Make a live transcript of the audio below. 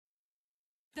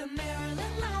The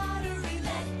Maryland Lottery,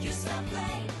 let yourself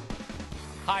play.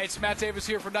 Hi, it's Matt Davis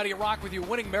here for Nutty Rock with your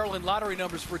winning Maryland Lottery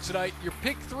numbers for tonight. Your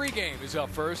Pick 3 game is up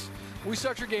first. We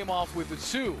start your game off with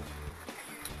a 2.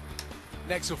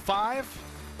 Next, a 5.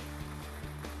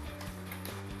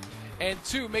 And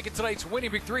 2. Making tonight's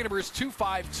winning Pick 3 number is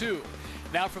 252.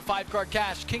 Now for 5-card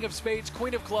cash, King of Spades,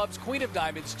 Queen of Clubs, Queen of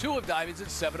Diamonds, 2 of Diamonds, and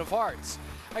 7 of Hearts.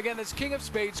 Again, that's King of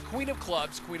Spades, Queen of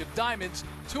Clubs, Queen of Diamonds,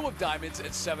 2 of Diamonds,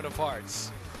 and 7 of Hearts.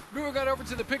 Moving on over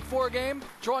to the Pick 4 game.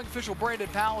 Drawing official Brandon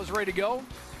Powell is ready to go.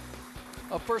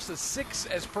 Up first, a 6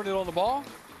 as printed on the ball.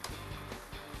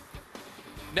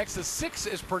 Next, a 6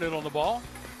 is printed on the ball.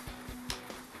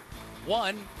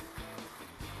 1.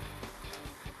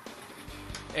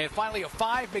 And finally, a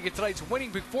 5, making tonight's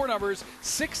winning Pick 4 numbers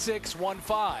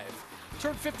 6615.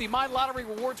 Turn 50 My Lottery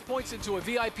rewards points into a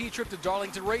VIP trip to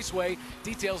Darlington Raceway.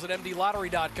 Details at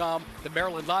mdlottery.com. The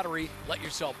Maryland Lottery. Let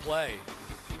yourself play.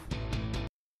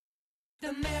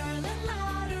 The Maryland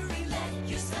Lottery, let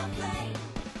yourself play.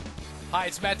 Hi,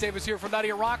 it's Matt Davis here for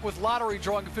Nutty Rock with lottery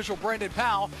drawing official Brandon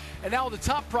Powell. And now with the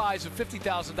top prize of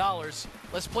 $50,000.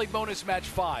 Let's play bonus match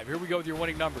 5. Here we go with your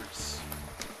winning numbers.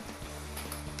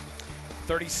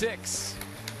 36,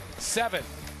 7,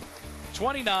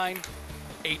 29,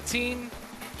 18,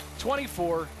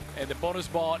 24, and the bonus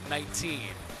ball 19.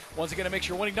 Once again, to make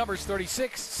sure winning numbers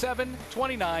 36, 7,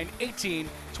 29, 18,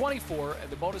 24, and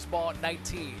the bonus ball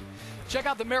 19. Check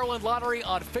out the Maryland Lottery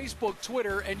on Facebook,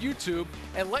 Twitter, and YouTube,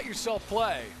 and let yourself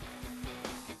play.